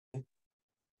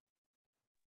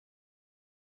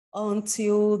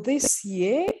until this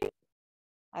year,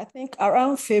 I think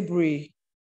around February.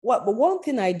 But one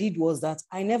thing I did was that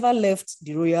I never left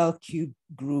the Royal Cube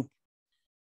group.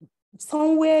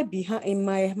 Somewhere behind in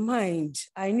my mind,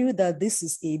 I knew that this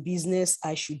is a business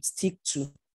I should stick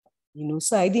to,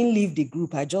 so I didn't leave the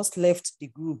group. I just left the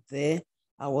group there.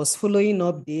 I was following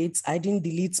updates. I didn't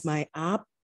delete my app.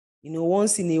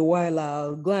 Once in a while,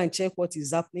 I'll go and check what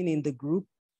is happening in the group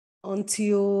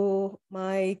until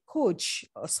my coach,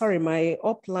 my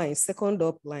upline, second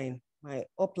upline, my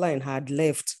upline had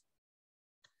left,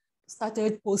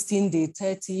 started posting the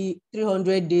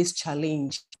 300 days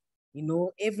challenge.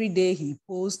 Every day he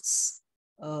posts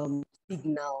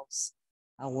signals.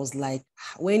 I was like,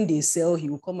 when they sell, he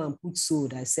will come and put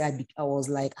sold. I was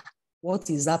like, what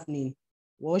is happening?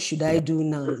 What should I do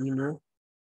now?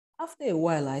 After a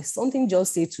while, something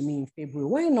just said to me in February,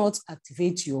 why not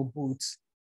activate your bot?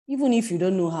 Even if you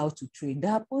don't know how to trade, they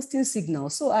are posting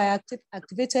signals. So I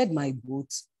activated my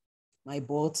bot,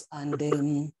 and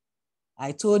then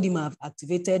I told him I've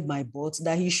activated my bot,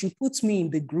 that he should put me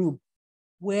in the group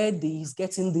where he's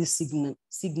getting these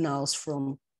signals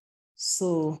from.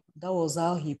 So that was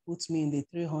how he put me in the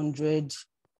 300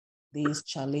 days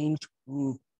challenge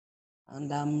group.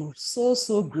 And I'm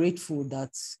so grateful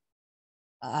that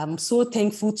I'm so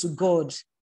thankful to God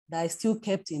that I still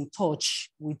kept in touch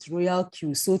with Royal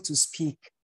Q, so to speak,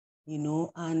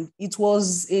 and it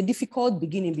was a difficult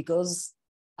beginning because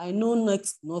I know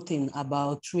nothing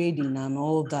about trading and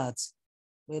all that.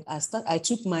 But I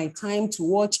took my time to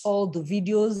watch all the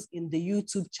videos in the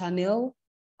YouTube channel.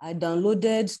 I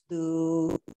downloaded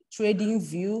the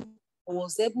TradingView. I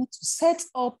was able to set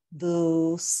up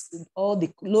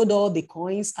load all the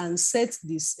coins and set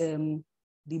this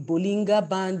the Bollinger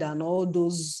Band and all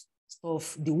those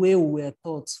stuff the way we were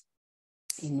taught,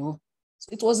 So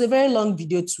it was a very long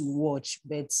video to watch,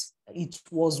 but it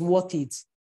was worth it.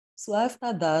 So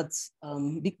after that,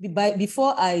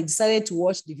 before I decided to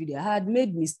watch the video, I had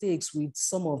made mistakes with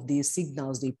some of the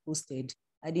signals they posted.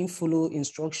 I didn't follow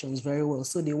instructions very well.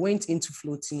 So they went into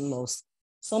floating loss.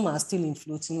 Some are still in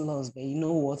floating loss, but you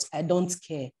know what? I don't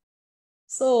care.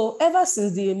 So ever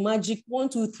since the Magic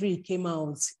 123 came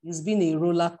out, it's been a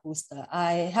roller coaster.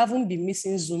 I haven't been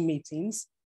missing Zoom meetings.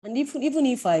 And even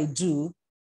if I do,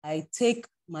 I take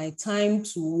my time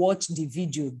to watch the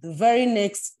video the very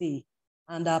next day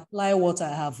and apply what I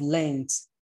have learned.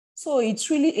 So it's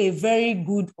really a very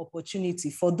good opportunity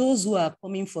for those who are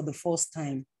coming for the first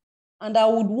time. And I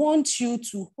would want you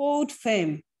to hold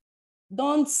firm.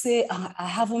 Don't say, I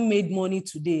haven't made money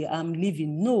today, I'm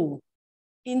leaving. No.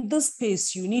 In this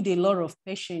space, you need a lot of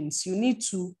patience. You need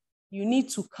to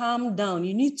calm down.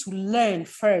 You need to learn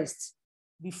first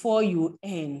before you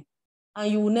earn,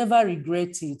 and you will never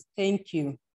regret it. Thank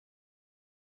you.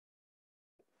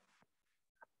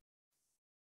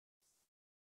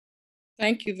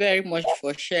 Thank you very much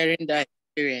for sharing that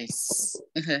experience.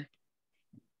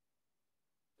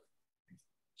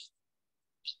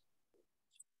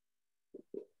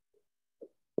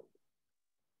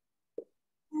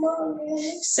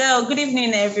 So good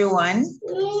evening, everyone.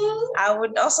 I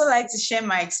would also like to share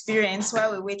my experience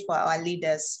while we wait for our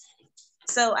leaders.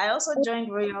 So I also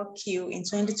joined Royal Q in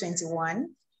 2021.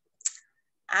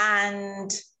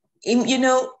 And,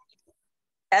 the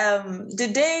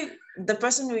day the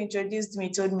person who introduced me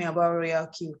told me about Royal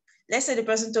Q, let's say the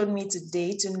person told me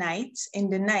tonight, in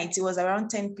the night, it was around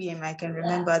 10 p.m. I can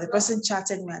remember, the person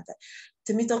chatted me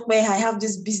Temitope, I have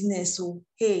this business. So,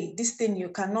 hey, this thing, you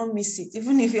cannot miss it,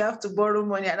 even if you have to borrow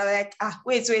money. And I'm like,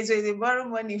 wait, borrow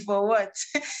money for what?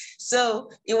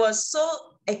 So it was so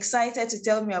excited to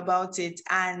tell me about it.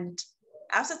 And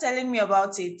after telling me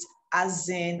about it, as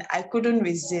in, I couldn't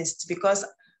resist, because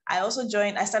I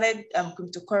started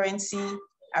cryptocurrency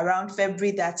around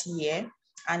February that year.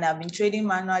 And I've been trading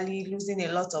manually, losing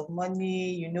a lot of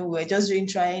money. We're just doing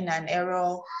trying and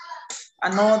error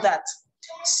and all that.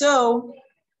 So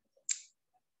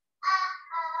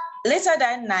later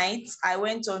that night, I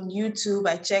went on YouTube,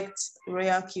 I checked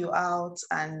Royal Q out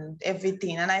and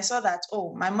everything. And I saw that,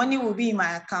 my money will be in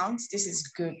my account. This is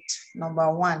good,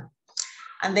 number one.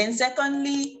 And then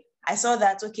secondly, I saw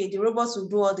that, okay, the robots will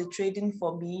do all the trading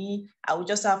for me. I would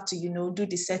just have to, do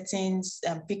the settings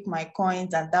and pick my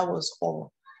coins, and that was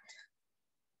all.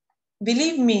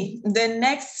 Believe me, the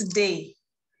next day,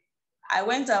 I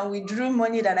went and withdrew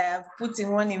money that I have put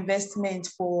in one investment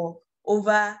for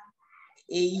over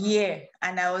a year,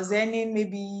 and I was earning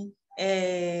maybe,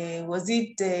 on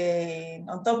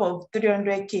top of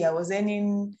 300K, I was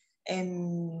earning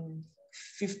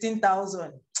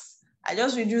 15,000. I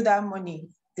just withdrew that money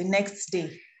the next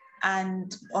day.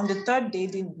 And on the third day,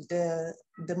 the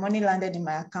the money landed in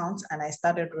my account and I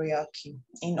started Royal Q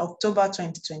in October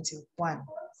 2021.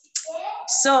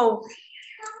 So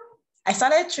I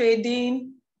started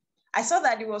trading. I saw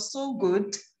that it was so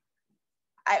good.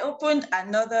 I opened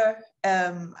another,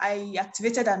 I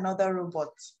activated another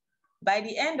robot. By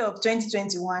the end of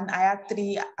 2021, I had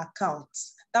 3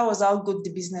 accounts. That was how good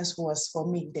the business was for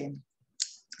me then.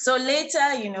 So later,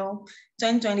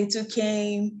 2022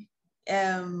 came,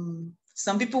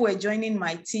 some people were joining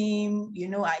my team.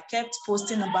 I kept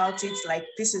posting about it, like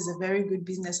this is a very good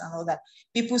business and all that.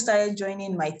 People started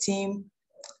joining my team.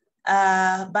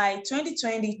 By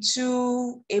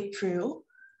 2022 April,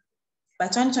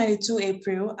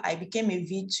 I became a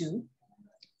V2.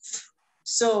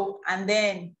 So, and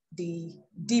then the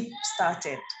dip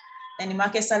started. And the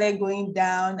market started going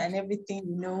down and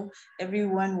everything,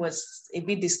 everyone was a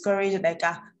bit discouraged, like,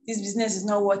 this business is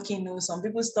not working. Some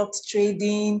people stopped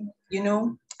trading,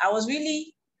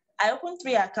 I opened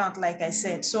 3 accounts, like I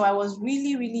said. So I was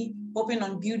really, really hoping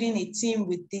on building a team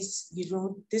with these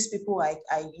people I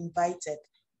invited.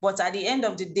 But at the end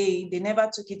of the day, they never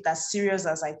took it as serious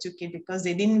as I took it because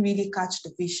they didn't really catch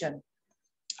the vision.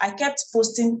 I kept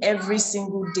posting every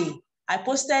single day. I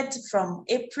posted from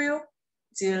April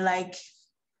till like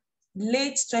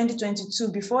late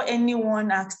 2022 before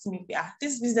anyone asked me,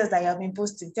 this business that you have been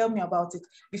posting, tell me about it.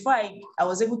 Before I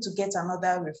was able to get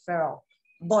another referral.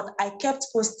 But I kept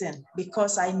posting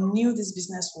because I knew this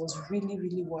business was really,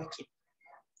 really working.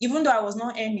 Even though I was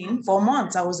not earning, for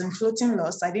months I was in floating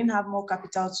loss. I didn't have more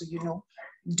capital to,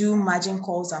 do margin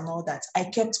calls and all that. I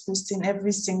kept posting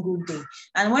every single day.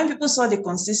 And when people saw the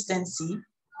consistency,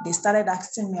 they started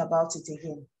asking me about it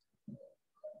again.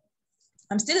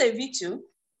 I'm still a V2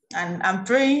 and I'm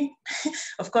praying.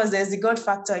 Of course, there's the God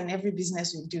factor in every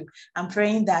business we do. I'm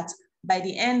praying that by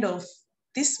the end of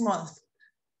this month,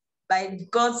 by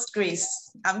God's grace,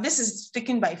 this is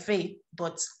speaking by faith,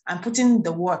 but I'm putting in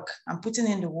the work.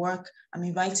 I'm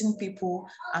inviting people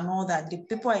and all that. The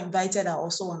people I invited are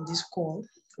also on this call,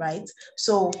 right?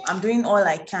 So I'm doing all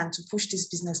I can to push this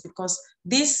business because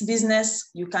this business,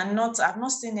 I've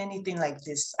not seen anything like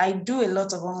this. I do a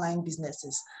lot of online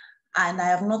businesses and I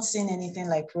have not seen anything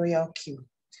like Royal Q.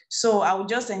 So I would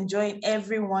just enjoy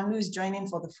everyone who is joining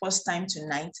for the first time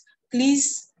tonight.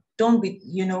 Please don't be,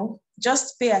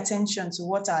 just pay attention to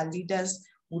what our leaders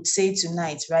would say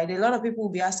tonight, right? A lot of people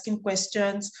will be asking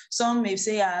questions. Some may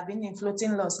say, I've been in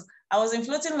floating loss. I was in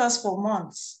floating loss for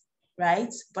months,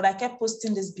 right? But I kept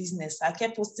posting this business. I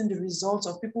kept posting the results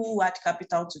of people who had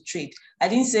capital to trade. I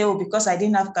didn't say, because I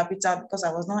didn't have capital, because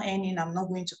I was not earning, I'm not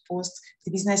going to post.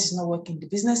 The business is not working. The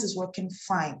business is working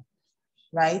fine,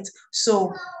 right?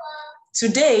 So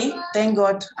today, thank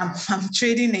God, I'm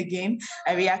trading again.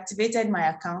 I reactivated my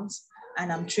account and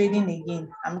I'm trading again.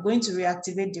 I'm going to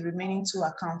reactivate the remaining 2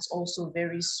 accounts also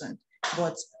very soon.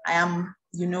 But I am,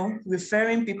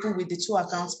 referring people with the 2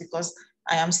 accounts because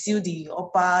I am still the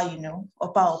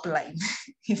upper line,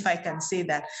 if I can say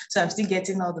that. So I'm still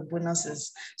getting all the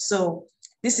bonuses. So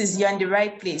you're in the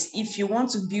right place. If you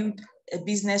want to build a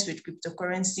business with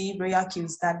cryptocurrency, Royal Q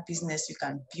is that business you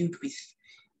can build with.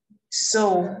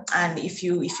 So, and if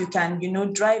you can,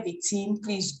 drive a team,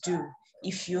 please do.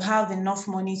 If you have enough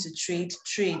money to trade.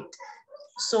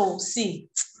 So see,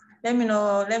 let me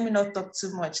not talk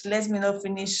too much. Let me not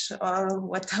finish all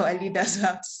what our leaders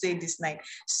have to say this night.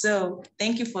 So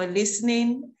thank you for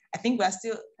listening. I think we're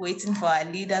still waiting for our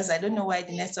leaders. I don't know why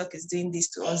the network is doing this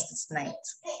to us this night,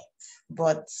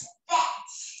 but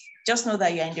just know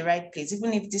that you're in the right place.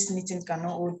 Even if this meeting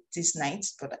cannot hold this night,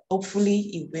 but hopefully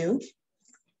it will.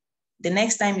 The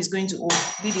next time is going to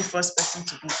be the first person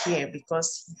to be here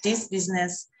because this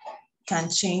business can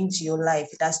change your life.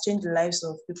 It has changed the lives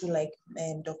of people like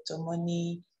Dr.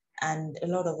 Money and a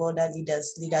lot of other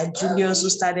leaders. Leader Julius,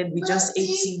 who started with just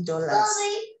 $80.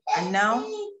 And now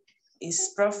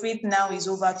his profit now is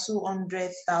over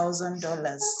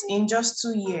 $200,000 in just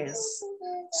 2 years.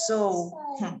 So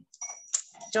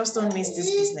just don't miss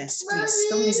this business, please.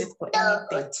 Don't miss it for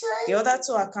anything. The other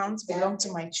 2 accounts belong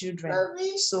to my children.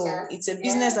 So it's a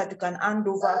business that you can hand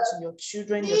over to your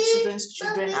children, your children's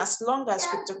children. As long as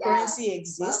cryptocurrency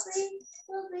exists,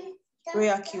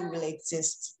 Royal Q will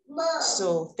exist.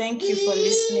 So thank you for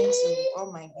listening to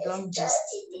all my long gist.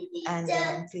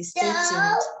 And please stay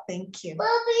tuned. Thank you.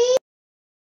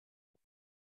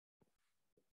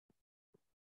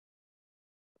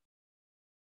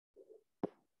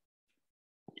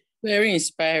 Very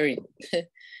inspiring.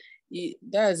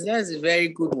 That's a very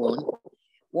good one.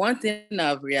 One thing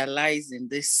I've realized in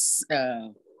this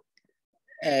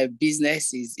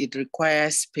business is it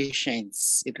requires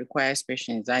patience. It requires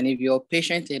patience. And if you're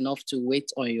patient enough to wait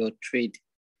on your trade,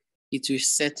 it will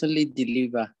certainly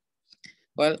deliver.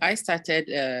 Well, I started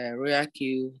Royal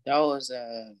Q. That was,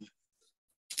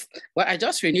 well, I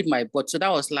just renewed my bot. So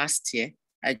that was last year.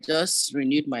 I just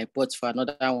renewed my bot for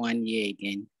another 1 year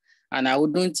again. And I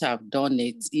wouldn't have done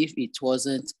it if it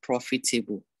wasn't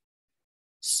profitable.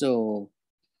 So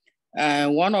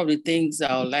one of the things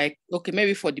I would like, okay,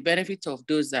 maybe for the benefit of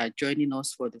those that are joining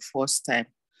us for the first time,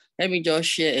 let me just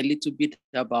share a little bit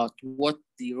about what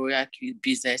the Royal Q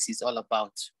business is all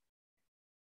about.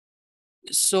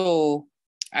 So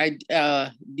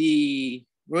the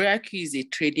Royal Q is a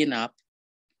trading app.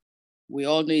 We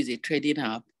all know it's a trading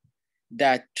app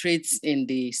that trades in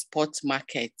the spot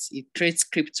market. It trades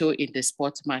crypto in the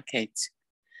spot market.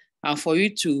 And for you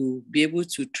to be able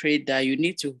to trade that, you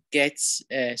need to get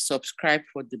subscribed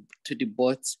to the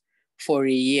bot for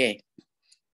a year.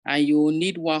 And you will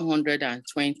need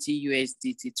 120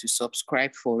 USDT to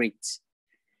subscribe for it.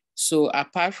 So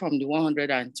apart from the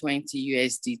 120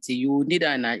 USDT, you will need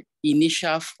an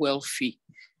initial fuel fee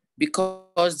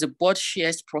because the bot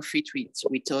shares profit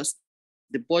with us.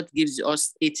 The bot gives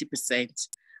us 80%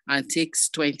 and takes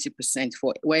 20%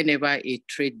 for whenever a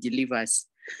trade delivers.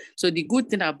 So the good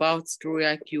thing about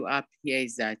Royal Q app here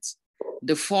is that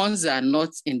the funds are not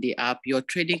in the app. Your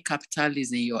trading capital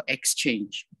is in your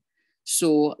exchange.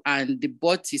 So, and the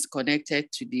bot is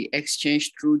connected to the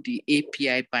exchange through the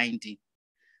API binding.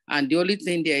 And the only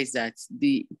thing there is that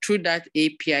through that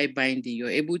API binding, you're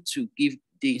able to give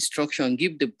the instruction,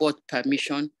 give the bot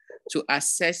permission to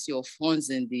access your funds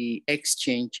in the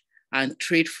exchange and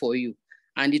trade for you.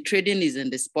 And the trading is in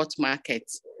the spot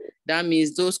market. That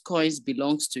means those coins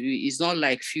belongs to you. It's not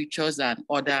like futures and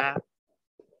other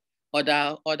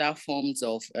forms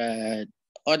of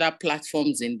other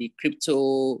platforms in the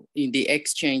crypto, in the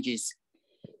exchanges.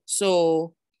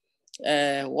 So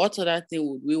what other thing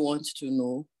would we want to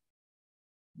know?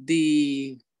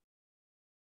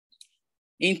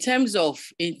 In terms of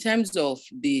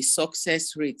the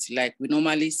success rate, like we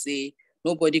normally say,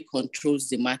 nobody controls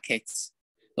the markets.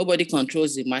 Nobody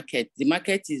controls the market. The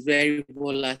market is very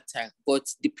volatile, but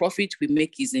the profit we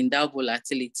make is in that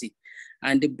volatility.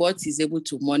 And the bot is able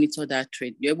to monitor that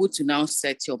trade. You're able to now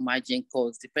set your margin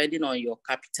calls depending on your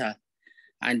capital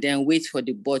and then wait for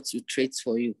the bot to trade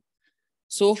for you.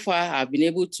 So far, I've been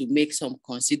able to make some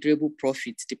considerable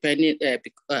profits depending,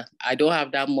 I don't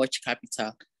have that much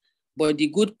capital. But the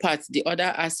good part, the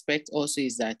other aspect also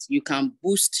is that you can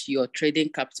boost your trading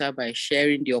capital by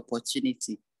sharing the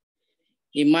opportunity.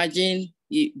 Imagine,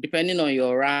 depending on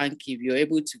your rank, if you're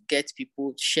able to get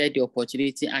people to share the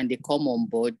opportunity and they come on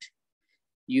board,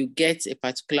 you get a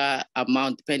particular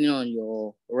amount depending on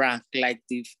your rank. Like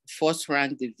the first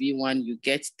rank, the V1, you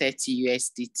get 30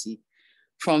 USDT.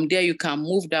 From there, you can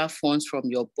move that funds from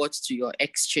your bot to your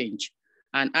exchange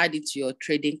and add it to your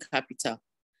trading capital.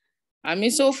 I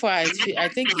mean, so far, I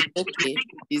think it's okay.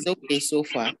 It's okay so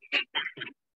far.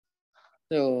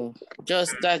 So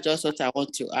that's just what I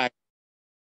want to add.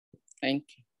 Thank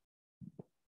you.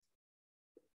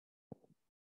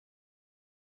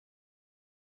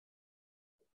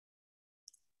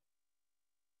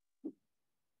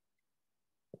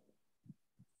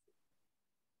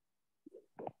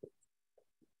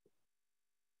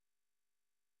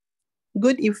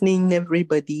 Good evening,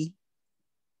 everybody.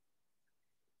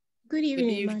 Good evening.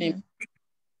 Good evening.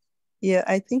 Yeah,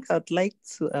 I think I'd like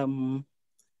to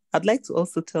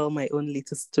also tell my own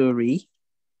little story.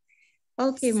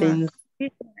 Okay, Ma.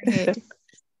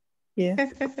 Yeah.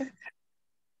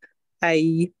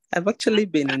 I've actually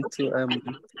been into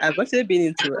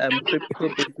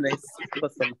crypto business for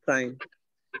some time.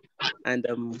 And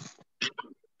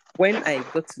when I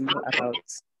got to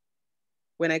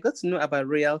know about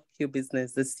Royal Q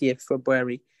business this year,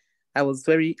 February, I was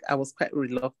quite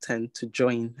reluctant to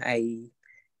join. I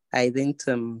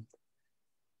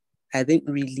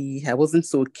wasn't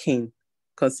so keen,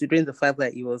 considering the fact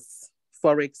that it was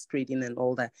Forex trading and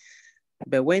all that.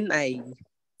 But when I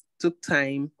took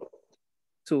time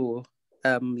to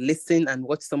listen and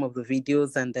watch some of the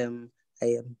videos, and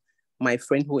my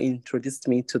friend who introduced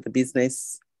me to the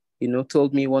business,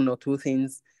 told me one or two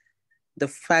things. The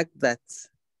fact that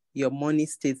your money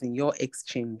stays in your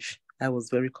exchange, I was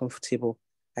very comfortable.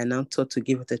 I now thought to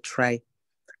give it a try.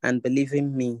 And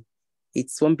believing me,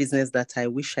 it's one business that I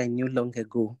wish I knew long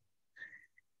ago.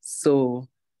 So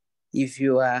if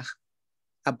you are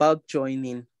about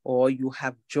joining or you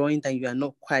have joined and you are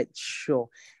not quite sure,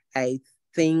 I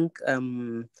think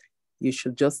you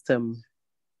should just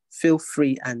feel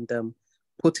free and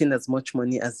put in as much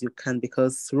money as you can,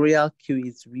 because Royal Q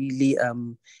is really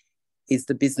is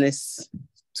the business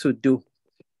to do.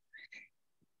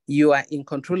 You are in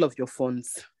control of your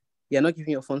funds. You're not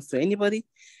giving your funds to anybody.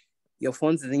 Your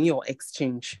funds is in your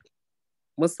exchange.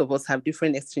 Most of us have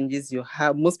different exchanges.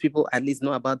 Most people at least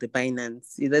know about the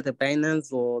Binance, either the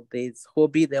Binance or there's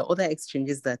Huobi. There are other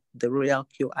exchanges that the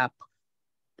RoyalQ app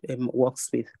works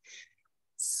with.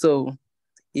 So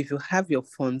if you have your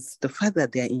funds, the fact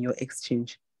that they are in your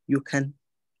exchange, you can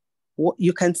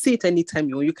see it anytime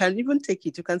you can even take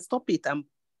it. You can stop it and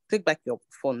take back your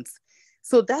funds.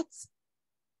 So that's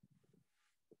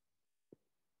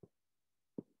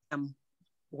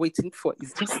waiting for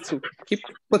is just to keep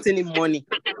putting in money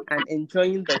and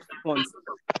enjoying the funds.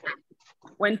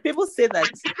 When people say that,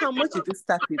 how much did you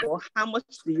start with or how much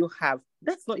do you have?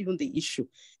 That's not even the issue.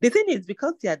 The thing is,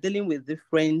 because they are dealing with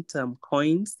different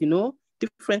coins,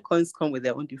 different coins come with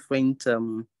their own different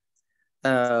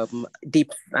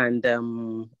dips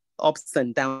and ups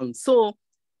and downs. So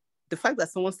the fact that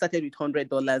someone started with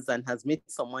 $100 and has made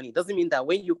some money doesn't mean that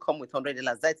when you come with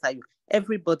 $100, that's how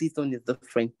everybody's own is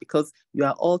different, because you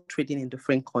are all trading in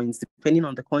different coins, depending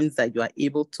on the coins that you are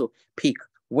able to pick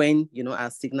when,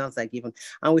 our signals are given.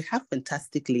 And we have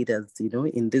fantastic leaders,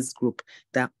 in this group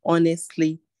that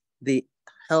honestly, they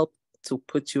help to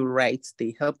put you right.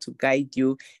 They help to guide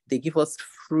you. They give us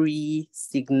free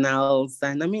signals.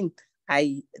 And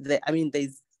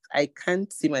I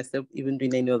can't see myself even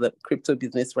doing any other crypto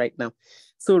business right now.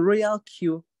 So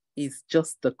RoyalQ is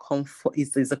just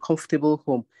is a comfortable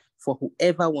home for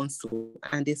whoever wants to.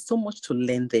 And there's so much to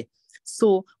learn there.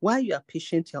 So while you are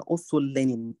patient, you're also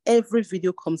learning. Every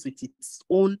video comes with its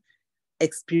own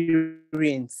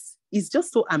experience. It's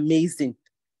just so amazing.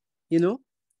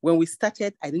 When we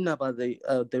started, I didn't know about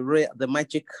the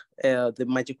magic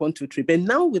 1, 2, 3. But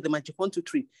now with the magic 1, 2,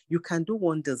 3, you can do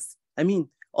wonders.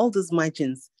 All those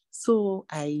margins. So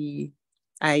I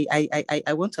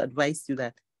want to advise you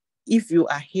that if you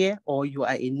are here or you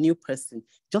are a new person,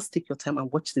 just take your time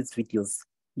and watch these videos.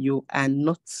 You are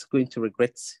not going to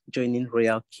regret joining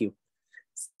RoyalQ.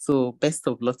 So best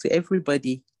of luck to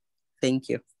everybody. Thank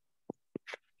you.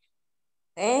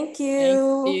 Thank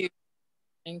you. Thank you.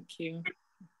 Thank you.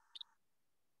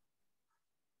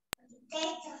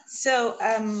 So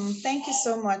thank you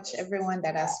so much, everyone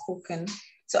that has spoken.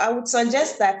 So I would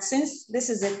suggest that since this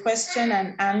is a question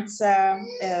and answer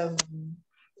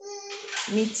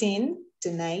meeting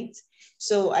tonight,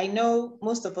 so I know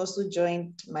most of us who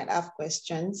joined might have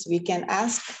questions. We can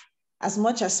ask as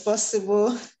much as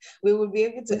possible. We will be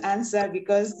able to answer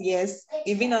because yes,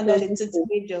 we've been under the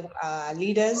tutelage of our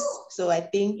leaders. So I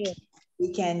think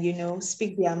we can,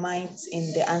 speak their minds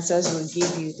in the answers we'll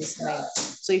give you this night.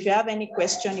 So if you have any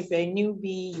question, if you're a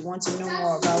newbie, you want to know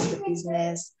more about the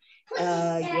business, you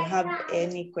have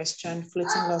any question,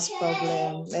 floating loss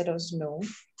problem, let us know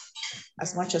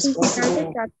as much as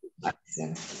possible.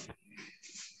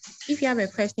 If you have a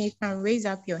question, you can raise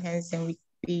up your hands and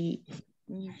we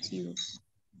mute you.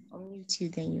 I'll mute you,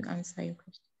 then you answer your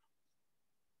question.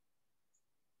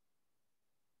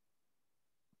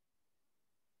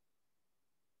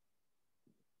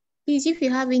 Please, if you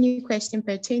have any question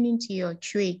pertaining to your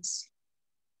trades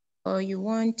or you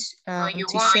want to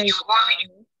share.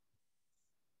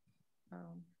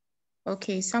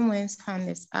 Okay, someone's hand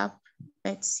is up.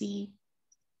 Let's see.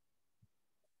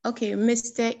 Okay,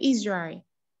 Mr. Israel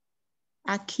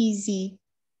Akizi,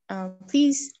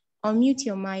 please unmute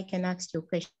your mic and ask your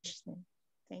question.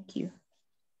 Thank you.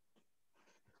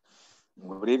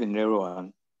 Good evening,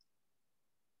 everyone.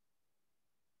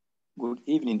 Good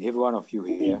evening, every one of you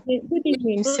here. Good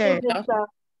evening, sir.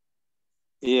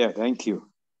 Yeah, thank you.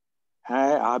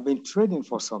 I've been trading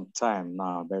for some time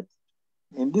now, but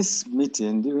in this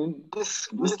meeting, during this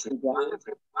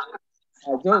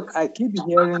I keep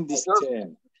hearing this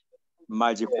term,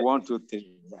 magic 1, 2,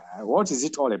 3. What is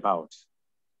it all about?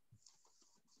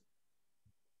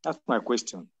 That's my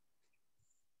question.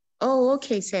 Oh,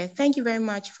 okay, sir. Thank you very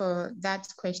much for that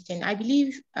question. I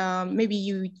believe maybe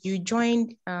you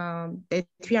joined the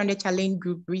 300 Challenge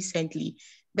group recently.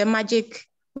 The Magic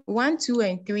 1, 2,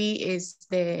 and 3 is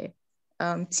the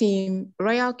team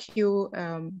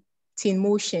RoyalQ Team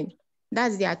Motion.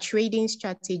 That's their trading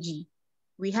strategy.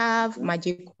 We have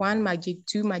Magic 1, Magic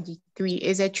 2, Magic 3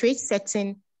 is a trade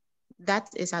setting that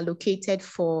is allocated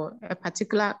for a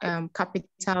particular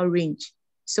capital range.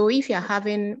 So if you're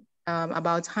having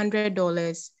about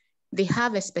 $100, they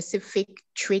have a specific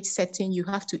trade setting you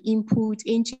have to input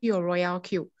into your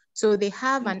RoyalQ. So they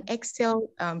have an Excel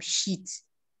sheet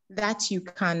that you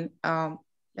can,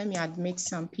 let me admit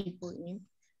some people in,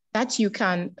 that you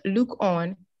can look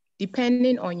on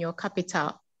depending on your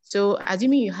capital. So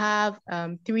assuming you have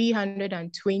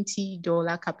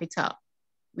 $320 capital,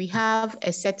 we have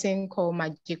a setting called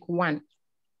Magic 1.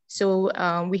 So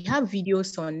we have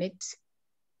videos on it.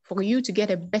 For you to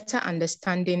get a better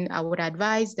understanding, I would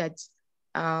advise that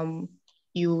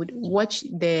you would watch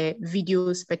the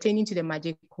videos pertaining to the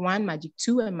Magic 1, Magic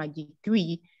 2, and Magic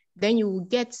 3. Then you will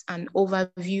get an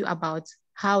overview about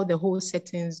how the whole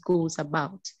settings goes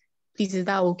about. Please, is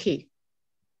that okay?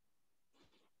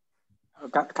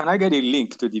 Can I get a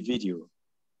link to the video?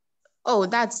 Oh,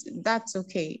 that's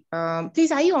okay.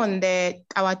 Please, are you on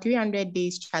our 300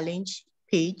 days challenge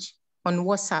page on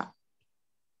WhatsApp?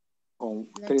 Oh,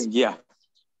 yeah.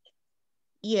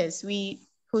 Yes, we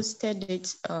posted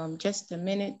it. Just a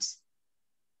minute.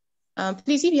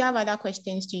 Please, if you have other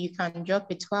questions too, you can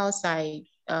drop it whilst I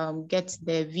get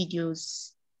the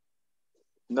videos.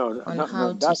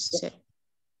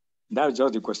 That's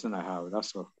just the question I have.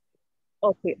 That's all.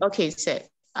 Okay, sir.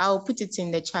 I'll put it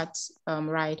in the chat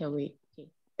right away. Okay,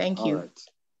 thank you. All right.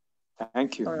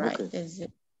 Thank you. All right, okay. Is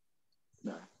it?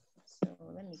 Yeah. So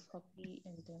let me copy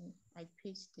and then I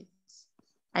paste it.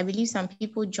 I believe some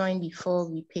people joined before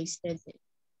we pasted it.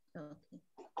 Okay,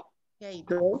 here you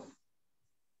go.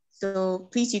 So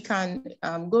please, you can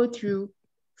go through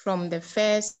from the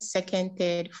first, second,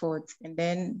 third, fourth, and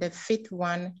then the fifth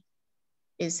one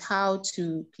is how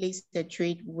to place the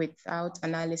trade without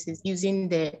analysis using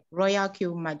the Royal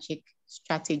Q Magic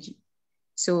strategy.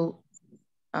 So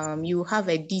you have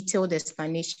a detailed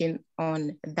explanation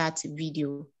on that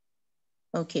video.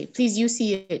 Okay, please, you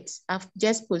see it. I've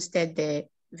just posted the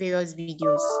various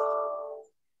videos.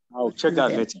 I'll check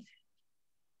that later.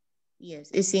 Yes,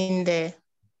 it's in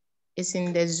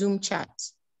the Zoom chat.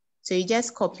 So you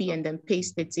just copy and then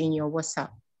paste it in your WhatsApp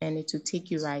and it will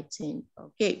take you right in.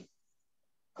 Okay.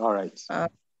 All right.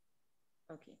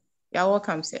 Okay. You're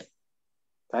welcome, sir.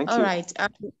 Thank you. All right.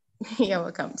 You're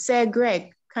welcome. Sir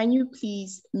Greg, can you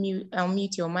please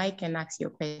unmute your mic and ask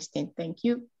your question? Thank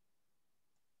you.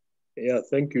 Yeah,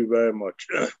 thank you very much.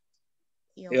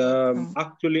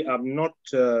 Actually, I'm not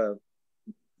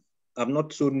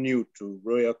so new to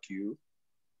Royal Q.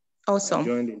 Awesome.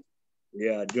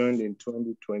 I joined in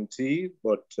 2020,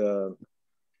 but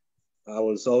I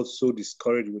was also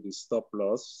discouraged with the stop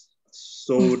loss.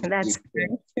 Sold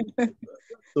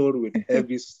with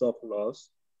heavy stop loss.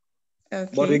 Okay.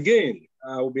 But again,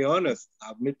 I'll be honest,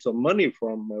 I've made some money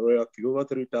from Royal Q, over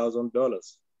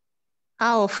 $3,000.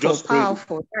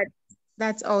 Powerful.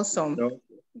 That's awesome. You know?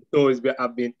 So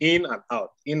I've been in and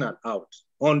out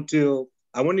until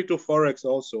I went into Forex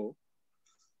also.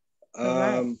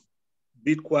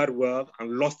 Did quite well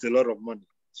and lost a lot of money.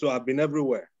 So I've been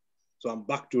everywhere. So I'm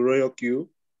back to Royal Q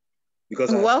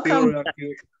because I feel Royal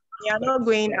Q. You're not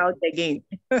going out again.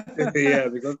 Yeah,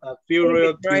 because I feel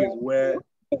Royal Q is where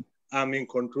I'm in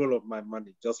control of my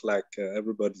money, just like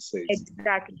everybody says.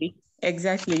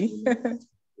 Exactly.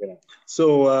 Yeah.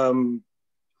 So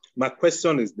my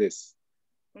question is this.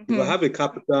 If I have a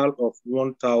capital of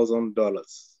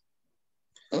 $1,000,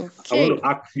 okay.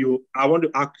 I want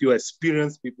to ask you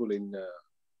experienced people in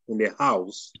the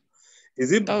house,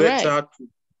 is it better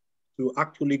to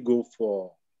actually go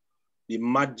for the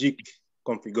magic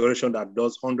configuration that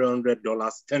does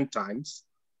 $100 10 times,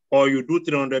 or you do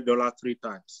 $300 3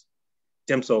 times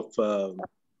in terms of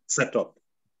setup?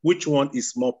 Which one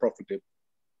is more profitable?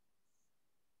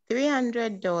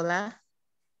 $300.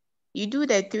 You do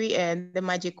the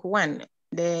Magic 1,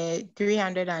 the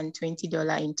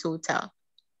 $320 in total.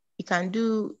 You can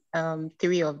do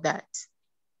 3 of that.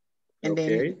 And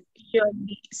then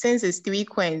surely, since it's 3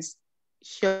 coins,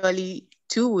 surely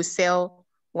 2 will sell,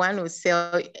 1 will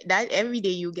sell. That every day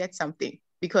you get something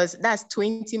because that's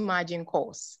 20 margin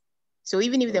calls. So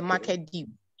even if the market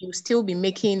dips, you'll still be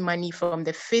making money from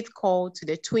the 5th call to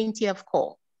the 20th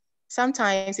call.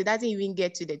 Sometimes it doesn't even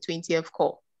get to the 20th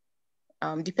call,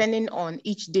 depending on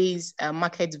each day's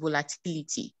market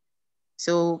volatility.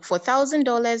 So for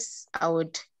 $1,000, I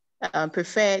would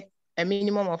prefer a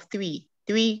minimum of 3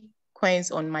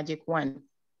 coins on Magic 1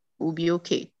 will be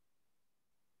okay.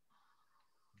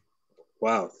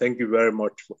 Wow, thank you very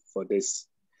much for this.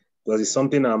 Because it's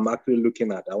something I'm actually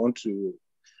looking at. I want to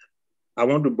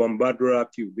bombard Royal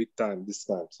Q big time this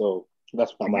time. So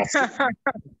that's what I'm asking.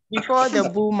 Before the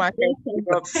bull market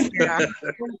drops.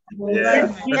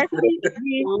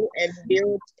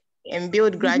 And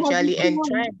build gradually and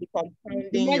try and be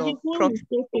compounding your profit.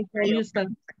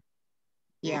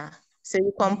 Yeah. So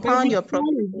you compound your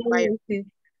profit.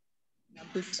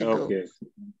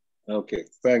 Okay,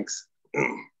 thanks.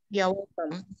 You're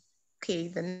welcome. Okay,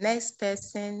 the next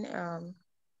person,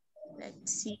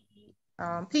 let's see.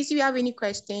 Please, if you have any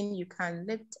question, you can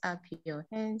lift up your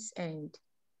hands and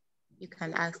you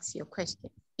can ask your question.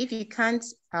 if you can't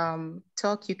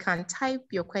talk, you can type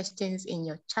your questions in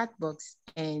your chat box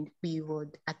and we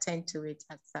would attend to it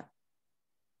as that.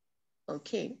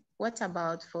 Okay, what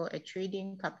about for a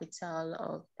trading capital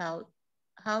of about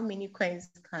how many coins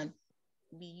can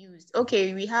be used?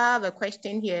 Okay, we have a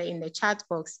question here in the chat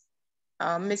box.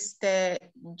 Mr.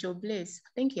 Jobles, I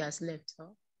think he has left. Huh?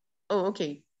 Oh,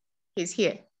 okay, he's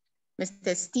here.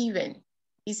 Mr. Steven,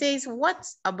 he says, what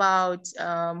about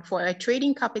for a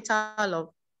trading capital of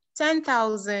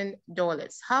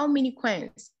 $10,000? How many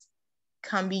coins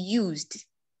can be used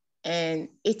and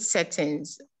its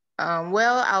settings?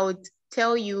 Well, I would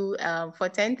tell you for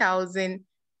 10,000,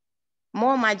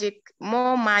 more margin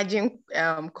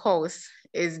calls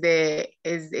is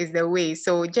the way.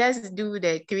 So just do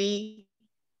the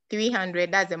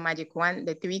 300, that's the magic one,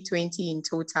 the 320 in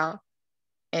total.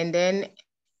 And then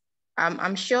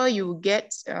I'm sure you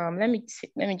get, let me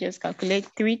just calculate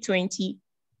 320,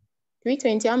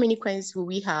 how many coins will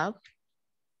we have?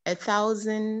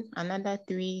 1,000, another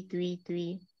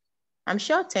 333. I'm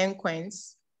sure 10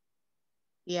 coins.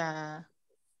 Yeah.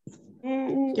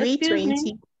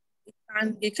 320.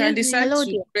 You can decide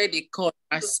to trade the coin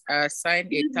as assign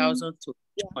 1,000 to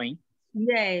each coin.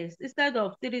 Yes, instead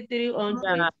of 3,300.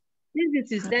 Yeah.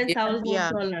 Since it is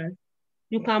 $10,000,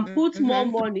 you can put more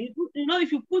money. You know,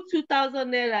 if you put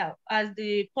 2,000 naira as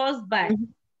the first buy,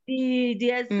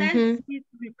 the extent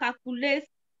will calculate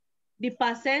the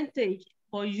percentage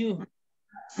for you.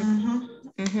 So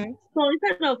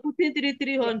instead of putting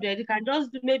 3,300, you can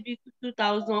just do maybe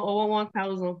 2,000 or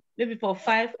 1,000, maybe for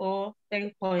 5 or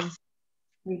 10 coins.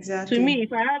 Exactly. To me,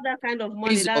 if I have that kind of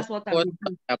money, that's what I would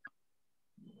do.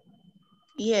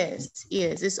 Yes,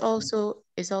 it's also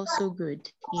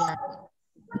good. Yeah.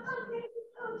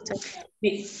 So,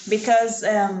 because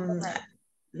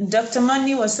Dr.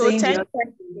 Money was saying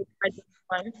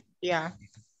yeah.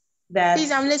 That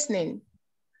please, I'm listening.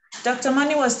 Dr.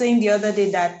 Money was saying the other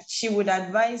day that she would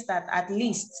advise that at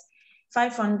least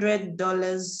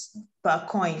 $500 per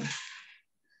coin,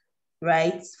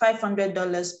 right?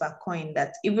 $500 per coin,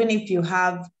 that even if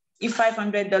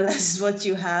 $500 is what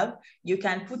you have, you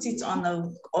can put it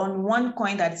on one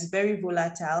coin that is very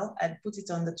volatile and put it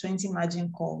on the 20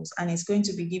 margin calls, and it's going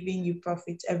to be giving you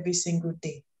profit every single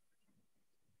day.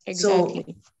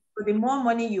 Exactly. So the more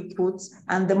money you put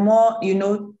and the more,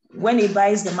 when it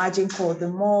buys the margin call, the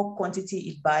more quantity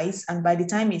it buys, and by the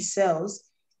time it sells,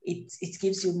 it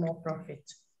gives you more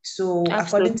profit. So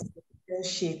according to the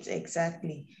sheet,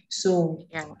 exactly. So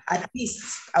at least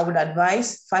I would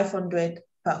advise 500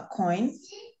 per coin,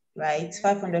 right?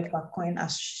 500 per coin,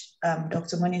 as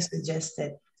Dr. Money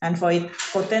suggested. And for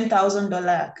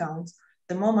 $10,000 account,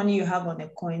 the more money you have on a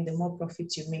coin, the more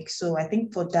profit you make. So I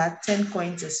think for that, 10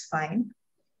 coins is fine.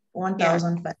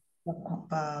 1,000 per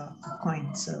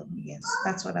coin. So yes,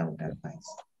 that's what I would advise.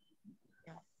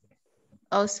 Yeah.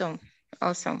 Awesome.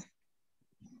 Okay.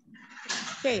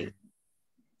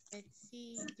 Let's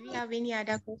see. Do we have any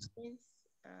other questions?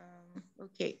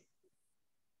 Okay.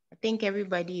 I think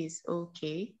everybody is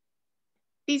okay.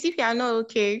 Please, if you are not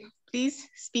okay, please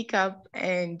speak up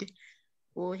and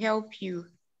we'll help you.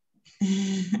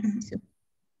 So,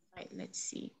 right, let's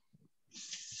see.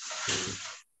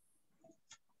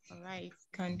 All right,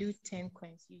 can do 10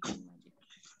 coins using magic.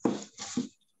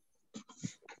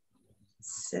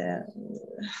 So,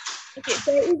 okay,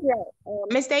 so Israel,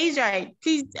 Mr. Israel,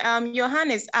 please, your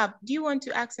hand is up. Do you want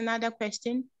to ask another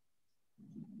question?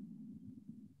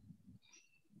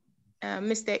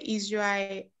 Mr.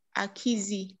 Israel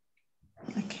Akizi.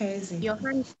 Akizi. Your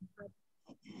hand is up.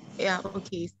 Yeah,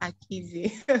 okay, it's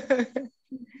Akizi.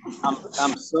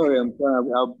 I'm sorry,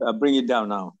 I'll bring it down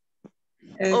now.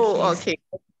 Okay. Oh, okay.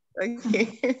 Okay,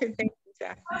 thank you,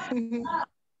 sir.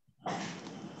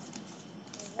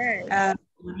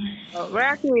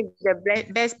 RoyalQ is the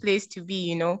best place to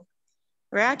be,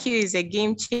 RoyalQ is a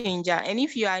game changer. And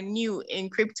if you are new in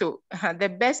crypto, the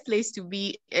best place to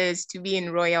be is to be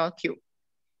in RoyalQ.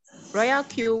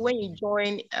 RoyalQ, when you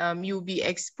join, you'll be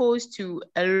exposed to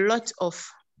a lot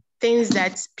of things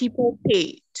that people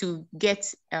pay to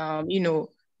get, knowledge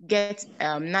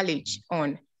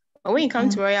on. But when you come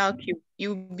to RoyalQ,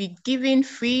 you'll be given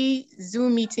free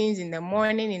Zoom meetings in the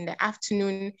morning, in the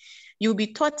afternoon. You'll be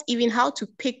taught even how to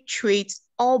pick trades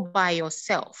all by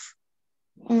yourself.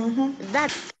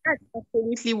 That's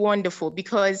absolutely wonderful,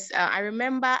 because I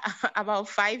remember about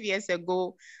 5 years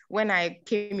ago when I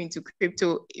came into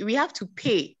crypto, we have to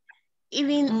pay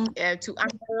even to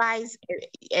analyze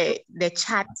the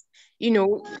chart.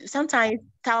 Sometimes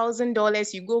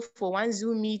 $1,000, you go for one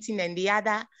Zoom meeting, and the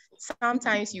other,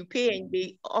 sometimes you pay and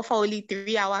they offer only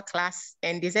 3-hour class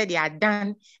and they say they are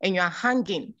done and you are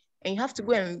hanging and you have to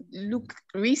go and look,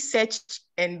 research,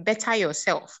 and better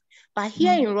yourself. But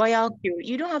here in Royal Q,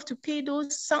 you don't have to pay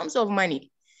those sums of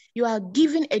money. You are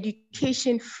given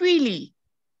education freely.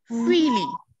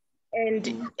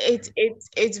 And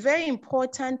it's very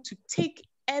important to take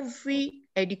every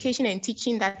education and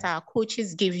teaching that our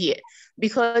coaches give here,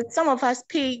 because some of us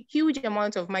pay huge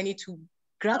amounts of money to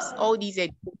grasp all these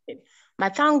education.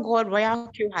 But thank God, Royal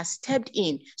Q has stepped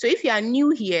in. So if you are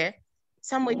new here,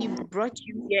 somebody brought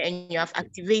you here and you have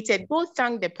activated, go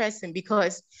thank the person,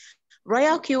 because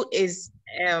Royal Q is,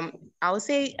 I would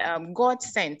say, God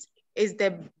sent, is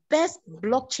the best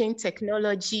blockchain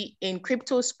technology in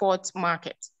crypto sports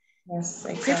market. Yes,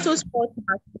 exactly. Crypto sports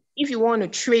market, if you want to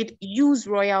trade, use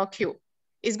Royal Q.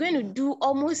 It's going to do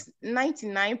almost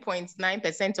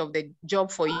 99.9% of the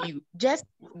job for you. Just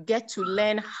get to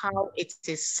learn how it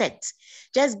is set.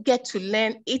 Just get to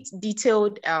learn its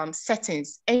detailed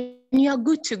settings, and you are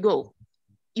good to go.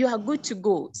 You are good to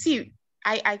go. See,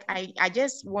 I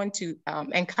just want to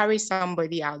encourage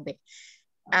somebody out there.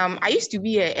 I used to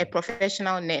be a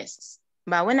professional nurse,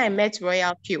 but when I met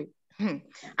Royal Q,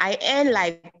 I earned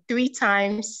like 3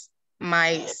 times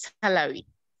my salary.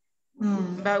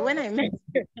 But when I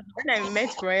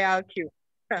met Royal Q,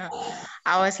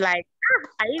 I was like,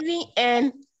 I even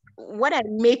earn what I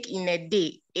make in a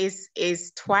day is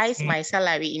twice my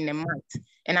salary in a month.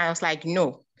 And I was like,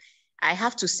 no, I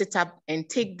have to sit up and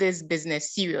take this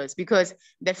business serious, because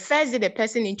the first day the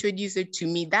person introduced it to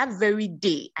me, that very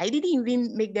day, I didn't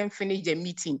even make them finish the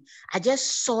meeting. I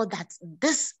just saw that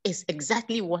this is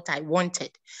exactly what I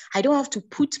wanted. I don't have to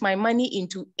put my money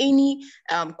into any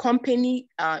company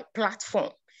platform,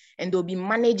 and they'll be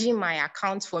managing my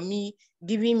accounts for me,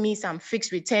 giving me some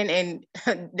fixed return. And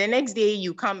the next day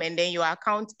you come and then your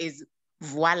account is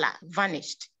voila,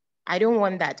 vanished. I don't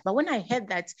want that. But when I heard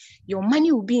that your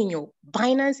money will be in your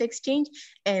Binance exchange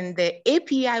and the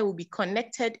API will be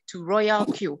connected to Royal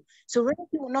Q, so Royal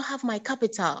Q will not have my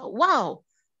capital. Wow,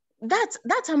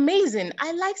 that's amazing.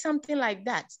 I like something like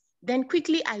that. Then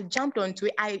quickly I jumped onto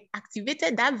it. I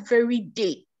activated that very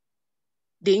day.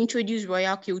 They introduced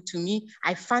Royal Q to me.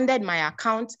 I funded my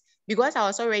account because I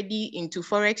was already into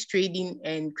Forex trading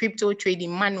and crypto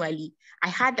trading manually. I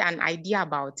had an idea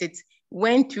about it,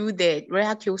 went through the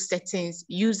Royal Q settings,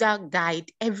 user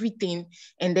guide, everything.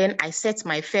 And then I set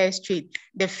my first trade.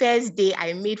 The first day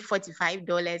I made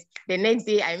 $45. The next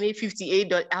day I made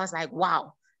 $58. I was like,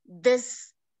 wow,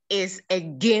 this is a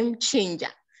game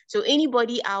changer. So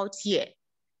anybody out here,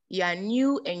 you are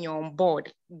new and you're on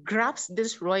board, grasp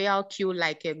this Royal Q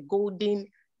like a golden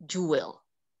jewel.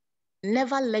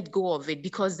 Never let go of it,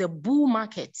 because the bull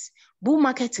market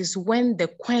is when the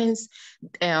coins,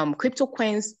 crypto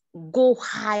coins go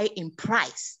high in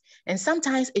price. And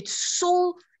sometimes it's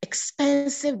so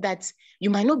expensive that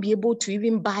you might not be able to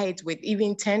even buy it with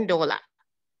even $10.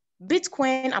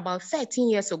 Bitcoin about 13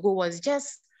 years ago was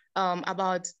just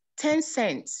about 10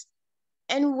 cents.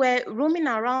 And we're roaming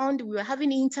around, we were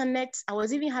having internet, I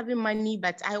was even having money,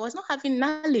 but I was not having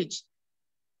knowledge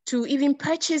to even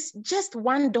purchase just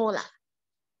 $1.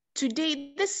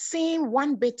 Today, this same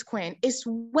one Bitcoin is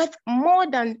worth more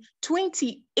than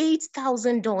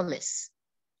 $28,000.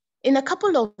 In a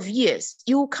couple of years,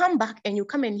 you will come back and you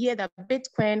come and hear that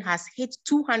Bitcoin has hit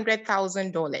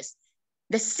 $200,000.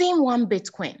 The same one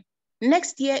Bitcoin.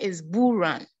 Next year is bull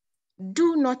run.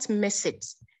 Do not miss it.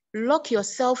 Lock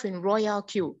yourself in Royal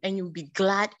Q and you'll be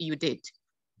glad you did.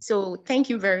 So thank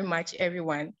you very much,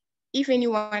 everyone. If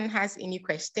anyone has any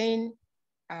question,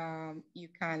 you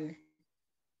can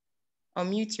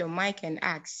unmute your mic and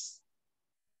ask.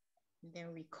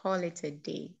 Then we call it a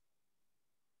day.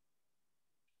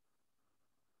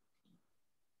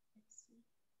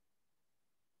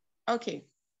 Okay.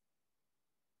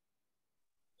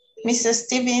 Mr.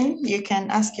 Stephen, you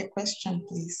can ask your question,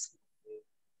 please.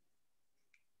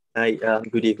 Hi,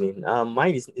 good evening.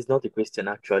 Mine is not a question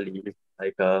actually.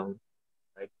 I can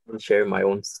share my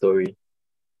own story.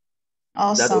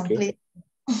 Awesome, Is that okay? please.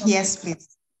 Yes,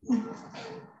 please. Good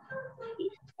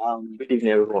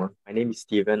evening, everyone. My name is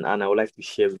Stephen, and I would like to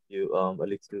share with you a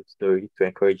little story to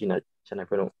encourage each and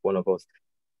every one of us.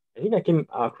 I think I came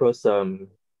across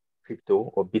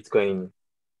crypto or Bitcoin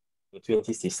in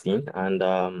 2016, and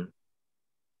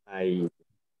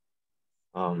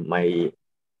my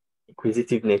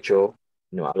inquisitive nature,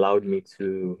 allowed me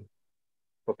to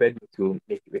prepared me to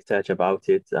make research about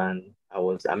it, and I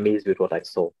was amazed with what I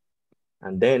saw.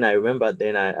 And then I remember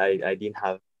then I didn't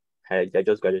have, I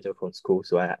just graduated from school,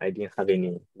 so I didn't have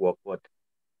any work, but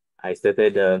I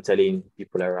started telling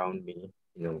people around me,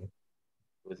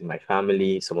 those in my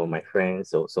family, some of my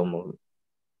friends, or some of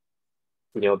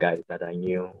senior guys that I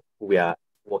knew who were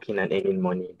working and earning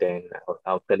money, then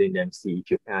I was telling them, see,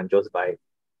 if you can just buy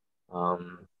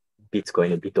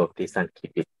Bitcoin, a bit of this, and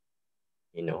keep it,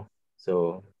 you know.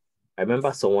 So I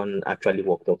remember someone actually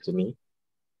walked up to me.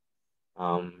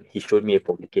 He showed me a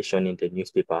publication in the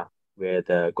newspaper where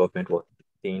the government was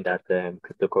saying that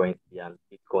cryptocurrency and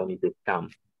Bitcoin is a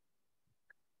scam.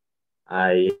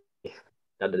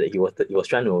 He was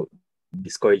trying to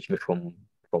discourage me from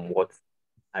what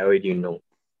I already know.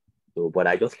 So, but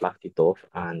I just laughed it off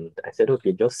and I said,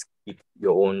 okay, just keep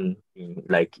your own thing,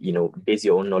 like, base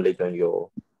your own knowledge on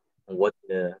what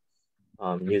the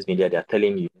news media they're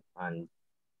telling you, and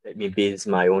let me base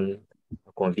my own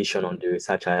conviction on the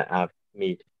research I have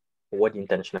made, what the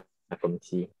international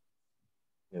committee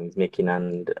is making.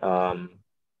 And a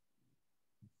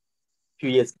few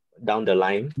years down the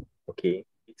line, okay,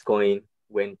 Bitcoin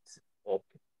went up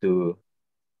to,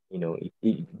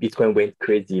 Bitcoin went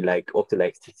crazy, like up to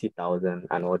like 60,000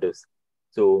 and others.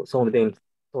 So some of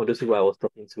those people I was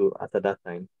talking to at that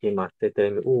time came and said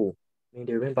to me, oh,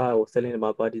 they remember I was telling them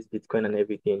about this Bitcoin and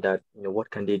everything, that, what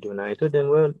can they do now? I told them,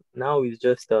 well, now it's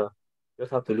just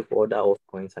have to look for other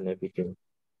altcoins and everything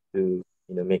to,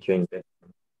 make your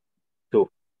investment. So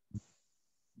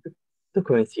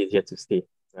cryptocurrency is here to stay,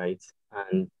 right?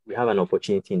 And we have an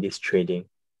opportunity in this trading,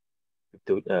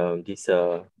 this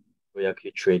Royal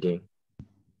Q trading.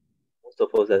 Most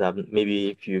of us that have, maybe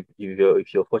if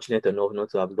you're fortunate enough not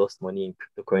to have lost money in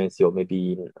cryptocurrency or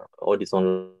maybe in all these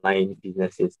online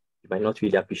businesses, you might not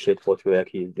really appreciate what Royal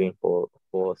Q is doing for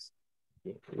us.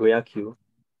 Royal Q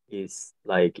is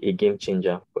like a game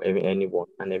changer for anyone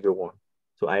and everyone.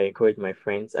 So I encourage my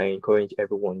friends, I encourage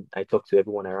everyone, I talk to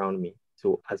everyone around me.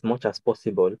 So as much as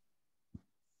possible,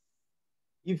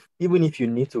 even if you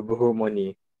need to borrow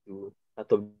money to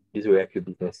start up this Royal Q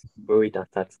business, borrow it and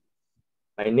start.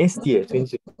 By next year,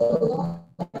 2020,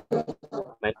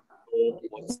 you might know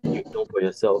what you've done for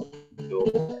yourself. So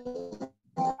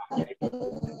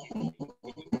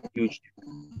huge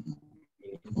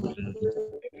in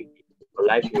your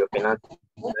life, your finance.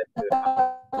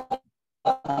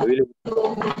 I really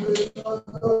appreciate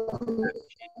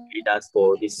us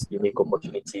for this unique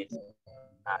opportunity,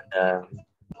 and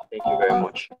thank you very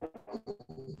much.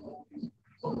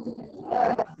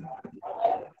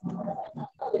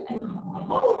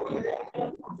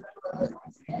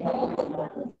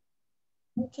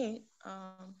 Okay.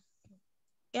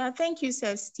 Yeah, thank you,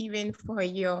 Sir Stephen, for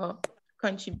your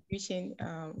contribution.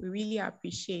 We really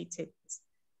appreciate it.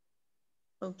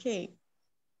 Okay.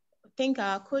 I think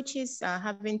our coaches are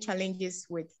having challenges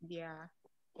with their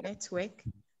network.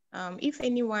 If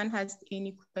anyone has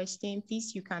any question,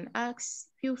 please, you can ask.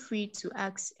 Feel free to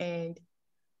ask, and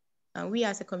we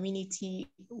as a community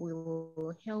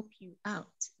will help you out.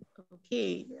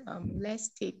 Okay, let's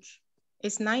take,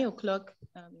 it's 9 o'clock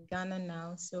in Ghana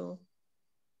now, so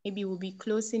maybe we'll be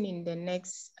closing in the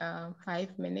next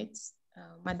 5 minutes.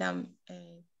 Madam,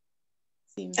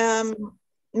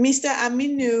 Mr.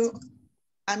 Aminu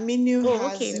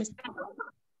has, okay, Mr.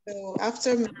 So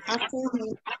after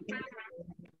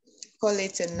call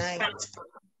it a night.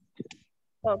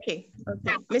 Okay.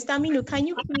 Mr. Aminu, can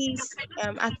you please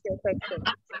ask your question?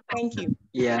 Thank you.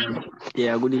 Yeah,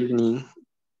 good evening.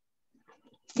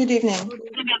 Good evening.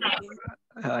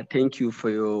 Thank you for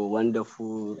your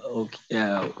wonderful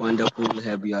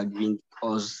help you are giving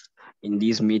us in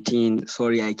this meeting.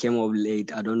 Sorry, I came up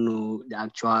late. I don't know the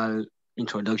actual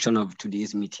introduction of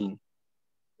today's meeting.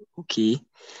 Okay,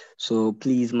 so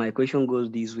please, my question goes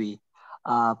this way.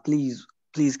 Please,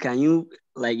 can you,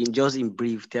 like, in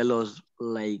brief, tell us,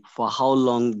 like, for how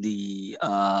long the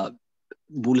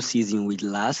bull season will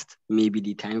last? Maybe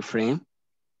the time frame,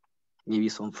 maybe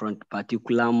some from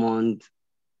particular month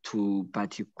to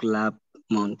particular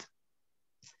month,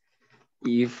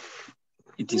 if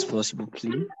it is possible,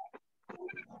 please.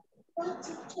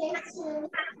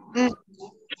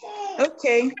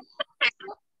 Okay,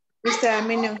 Mr.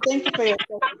 Aminu, thank you for your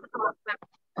question.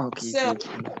 Okay, so thank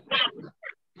you.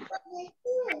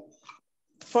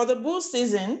 For the bull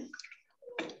season,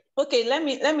 okay, let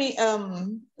me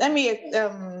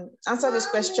answer this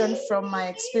question from my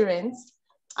experience.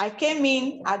 I came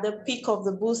in at the peak of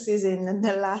the bull season in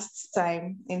the last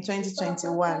time in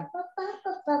 2021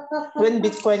 when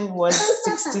Bitcoin was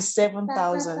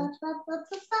 67,000.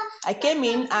 I came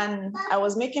in and I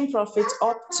was making profits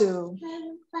up to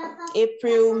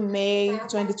April, May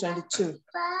 2022.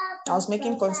 I was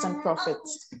making constant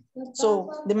profits.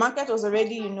 So the market was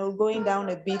already, going down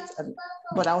a bit,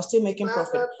 but I was still making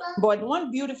profit. But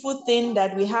one beautiful thing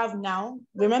that we have now,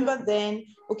 remember then,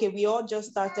 okay, we all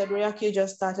just started, Royal Q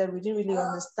just started. We didn't really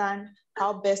understand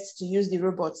how best to use the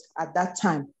robots at that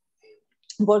time.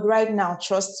 But right now,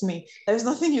 trust me, there's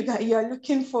nothing you are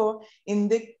looking for in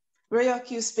the Royal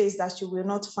Q space that you will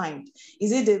not find.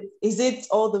 Is it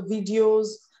all the videos,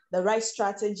 the right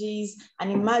strategies?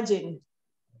 And imagine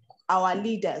our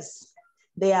leaders,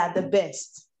 they are the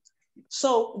best.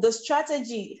 So the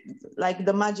strategy, like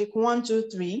the magic 1, 2,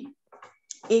 3,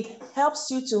 it helps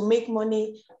you to make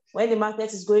money when the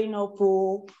market is going up,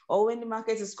 or when the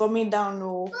market is coming down,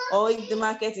 or if the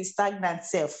market is stagnant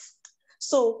self.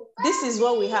 So this is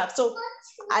what we have. So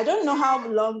I don't know how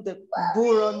long the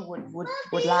bull run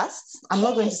would last. I'm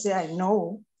not going to say I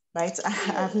know, right?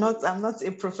 I'm not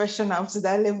a professional to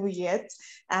that level yet.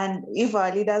 And if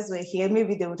our leaders were here,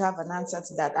 maybe they would have an answer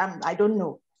to that. I don't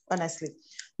know, honestly.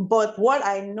 But what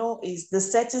I know is the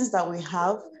settings that we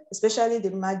have, especially the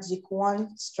Magic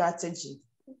 1 strategy,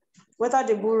 whether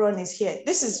the bull run is here,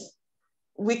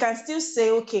 we can still say,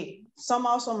 okay,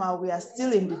 somehow we are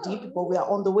still in the deep, but we are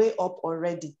on the way up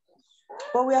already.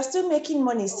 But we are still making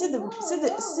money. See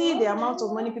the amount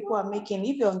of money people are making.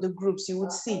 If you're on the groups, you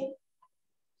would see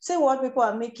what people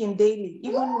are making daily,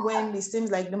 even when it seems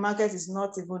like the market is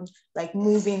not even like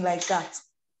moving like that.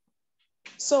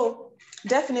 So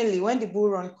definitely when the bull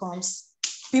run comes,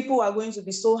 people are going to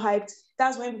be so hyped.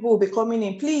 That's when people will be coming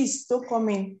in. Please don't come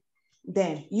in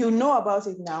then. You know about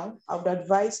it now. I would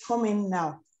advise come in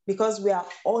now, because we are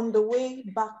on the way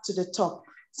back to the top.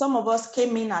 Some of us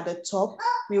came in at the top,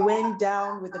 we went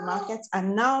down with the market,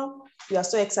 and now we are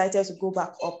so excited to go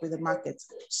back up with the market.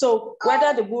 So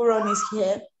whether the bull run is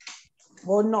here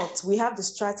or not, we have the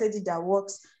strategy that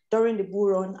works during the bull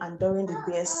run and during the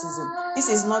bear season. This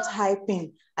is not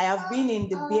hyping. I have been in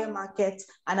the bear market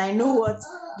and I know what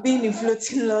being in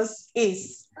floating loss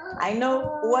is. I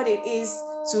know what it is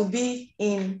to be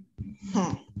in,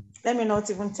 let me not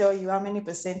even tell you how many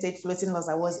percentage floating loss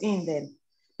I was in then,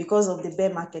 because of the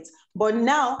bear market. But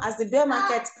now, as the bear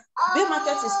market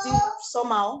is still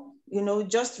somehow,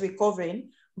 just recovering.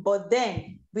 But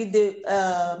then with the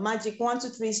Magic 1, 2,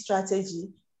 3 strategy,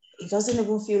 it doesn't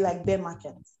even feel like bear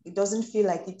market. It doesn't feel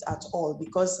like it at all,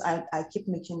 because I keep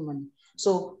making money.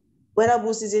 So whether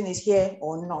bull season is here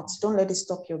or not, don't let it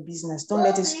stop your business. Don't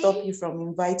let it stop you from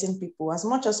inviting people. As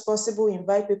much as possible,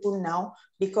 invite people now,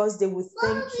 because they will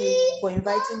thank you for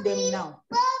inviting them now,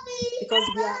 because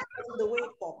we are on the way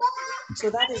up. So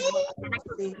that is what I would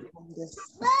say on this.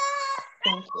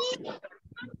 Thank you.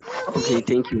 Okay,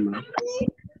 thank you, ma'am.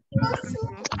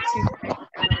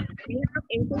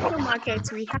 In crypto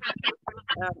markets, we have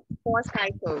 4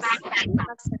 cycles.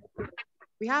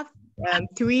 We have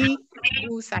 3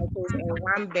 bull cycles and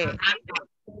 1 bear.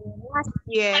 Last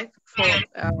year, for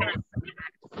a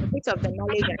bit of the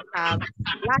knowledge I have,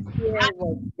 last year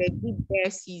was the deep bear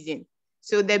season.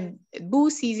 So the bull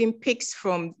season picks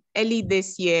from early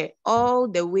this year all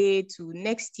the way to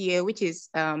next year, which is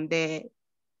the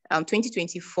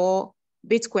 2024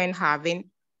 Bitcoin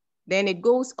halving. Then it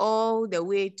goes all the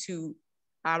way to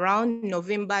around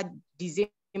November, December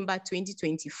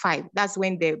 2025. That's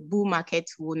when the bull market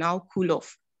will now cool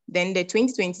off. Then the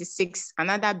 2026,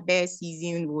 another bear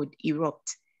season would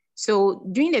erupt. So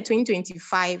during the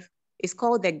 2025, it's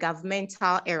called the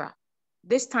governmental era.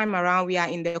 This time around, we are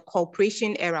in the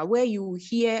corporation era, where you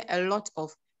hear a lot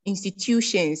of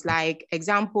institutions, like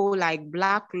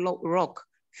BlackRock,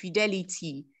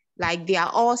 Fidelity, like they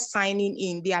are all signing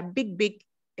in. They are big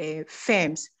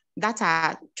firms that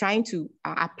are trying to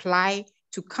apply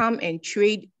to come and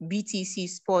trade BTC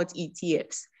spot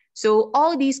ETFs. So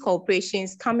all these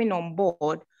corporations coming on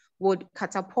board would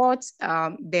catapult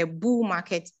the bull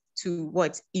market to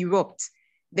erupt.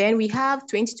 Then we have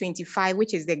 2025,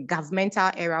 which is the governmental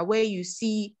era, where you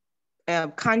see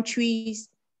countries,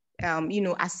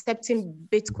 accepting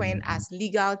Bitcoin as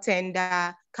legal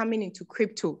tender, coming into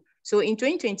crypto. So in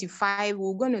 2025,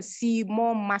 we're going to see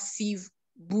more massive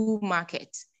bull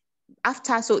market.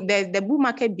 So the bull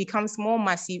market becomes more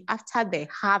massive after the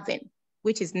halving,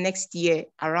 which is next year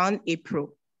around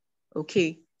April.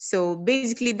 Okay, so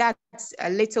basically that's a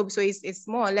little, so it's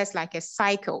more or less like a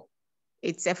cycle.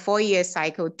 It's a 4-year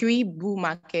cycle, 3 bull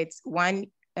markets, 1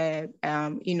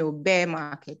 bear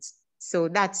market. So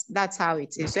that's how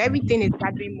it is. So everything is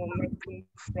gathering momentum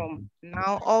from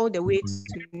now all the way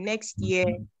to next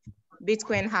year,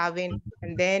 Bitcoin halving,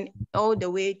 and then all the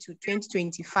way to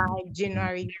 2025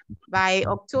 January. By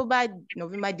October,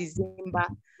 November, December,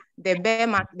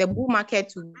 the bull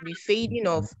market will be fading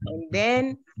off, and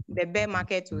then the bear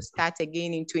market will start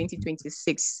again in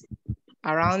 2026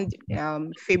 around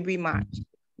February, March.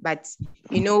 But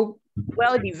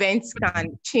world events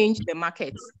can change the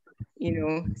markets,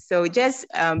 so just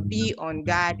be on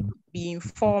guard, be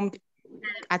informed,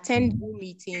 attend bull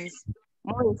meetings,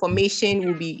 more information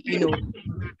will be,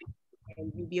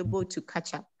 and you'll be able to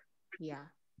catch up. Yeah.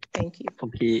 Thank you.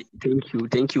 Okay,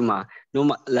 thank you, ma.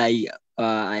 No, I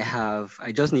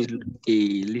just need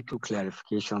a little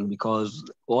clarification, because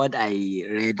what I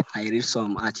read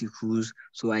some articles,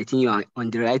 so I think you are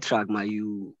on the right track, ma.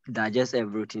 You digest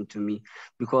everything to me,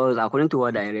 because according to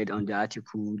what I read on the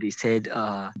article, they said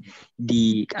are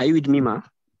you with me, ma?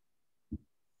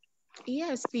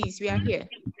 Yes, please, we are here.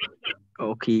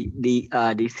 Okay, they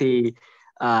say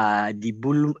the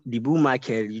bull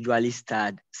market usually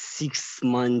start 6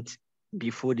 months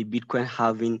before the Bitcoin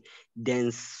halving,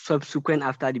 then subsequent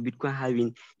after the Bitcoin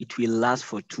halving, it will last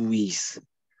for 2 years.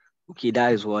 Okay,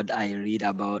 that is what I read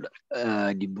about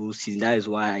the bull season. That is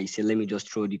why I say, let me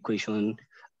just throw the question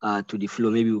to the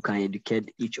floor. Maybe we can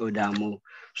educate each other more.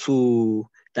 So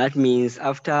that means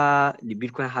after the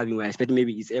Bitcoin halving, we expect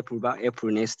maybe it's April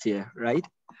next year, right?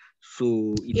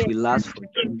 So it will last for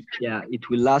it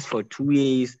will last for 2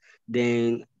 years.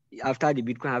 Then after the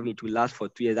Bitcoin halving, it will last for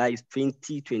 2 years. That is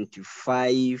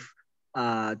 2025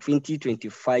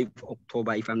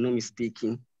 October, if I'm not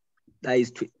mistaken. That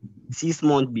is 6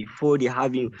 months before the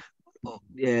halving.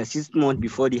 6 months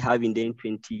before the halving, then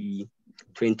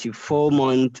 24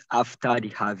 months after the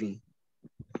halving.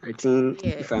 I think,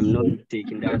 if I'm not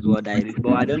mistaken, that's what I read.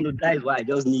 But I don't know. That is why I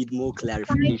just need more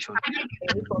clarification.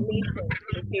 Information.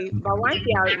 Okay, but once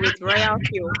you are with Royal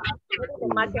Fuel, whether the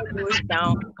market goes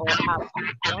down or up,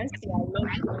 once you are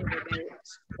locked in with the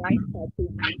right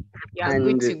strategy, you are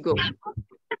good to go.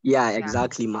 Yeah,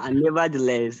 exactly, ma. And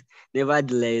nevertheless, the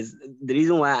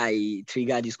reason why I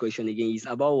triggered this question again is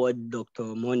about what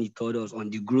Dr. Moni told us on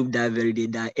the group that very day,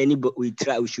 that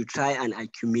we should try and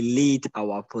accumulate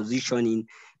our positioning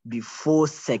before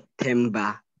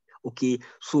September. Okay,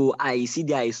 so I see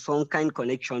there is some kind of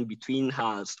connection between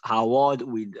her word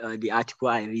with the article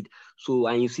I read. So,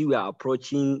 and you see we are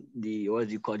approaching the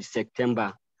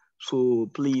September. So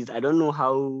please, I don't know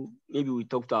how, maybe we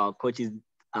talk to our coaches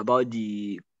about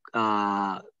the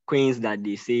coins that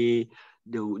they say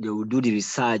they will do the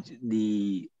research,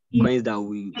 the coins that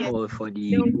we call for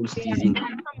the bull season.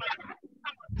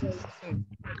 So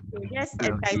just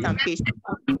exercise some patience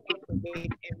and return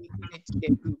it to the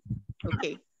group.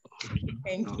 Okay.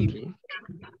 Thank you.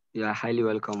 You are highly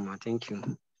welcome. Thank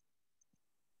you.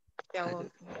 You're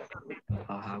welcome.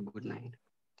 Have a good night.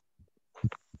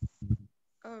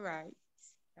 All right.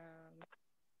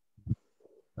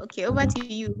 Okay, over to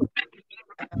you.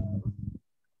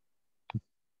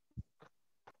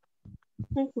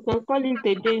 You can call it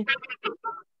a day.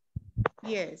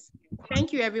 Yes.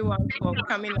 Thank you, everyone, for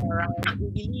coming around. We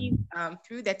believe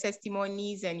through the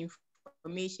testimonies and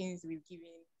informations we've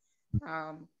given,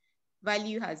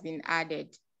 value has been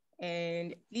added.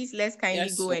 And please, let's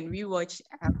kindly go and rewatch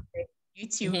the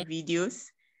YouTube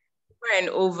videos over and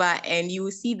over, and you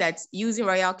will see that using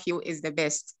Royal Q is the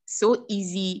best. So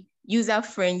easy,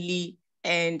 user-friendly,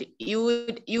 and you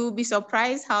will be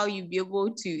surprised how you'll be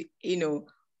able to,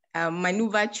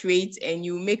 maneuver trades, and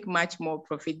you make much more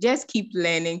profit. Just keep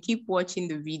learning, keep watching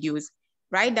the videos,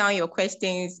 write down your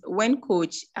questions. When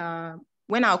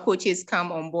our coaches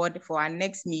come on board for our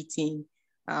next meeting,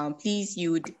 please,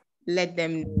 you'd let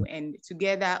them know, and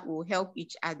together we'll help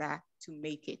each other to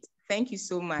make it. Thank you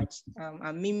so much.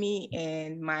 I'm Mimi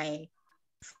and my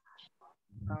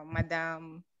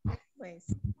Madam.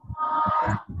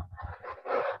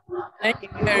 Thank you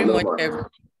very much, everyone.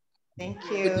 Thank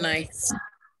you. Good night.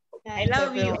 I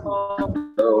love you all.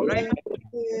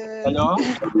 Hello.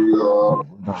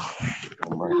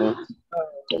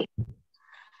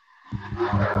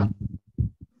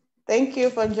 Thank you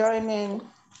for joining.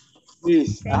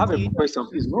 Please, I have a question.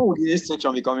 Please, when will the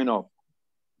extension be coming up?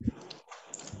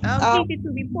 It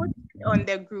will be posted on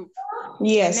the group.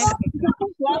 Yes.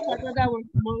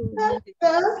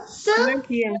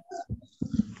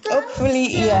 Hopefully,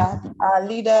 yeah, our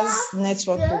leaders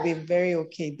network will be very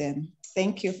okay then.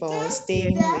 Thank you for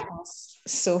staying with us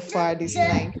so far this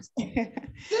night.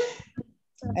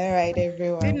 All right,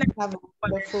 everyone. Have a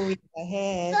wonderful week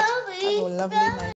ahead. Have a lovely night.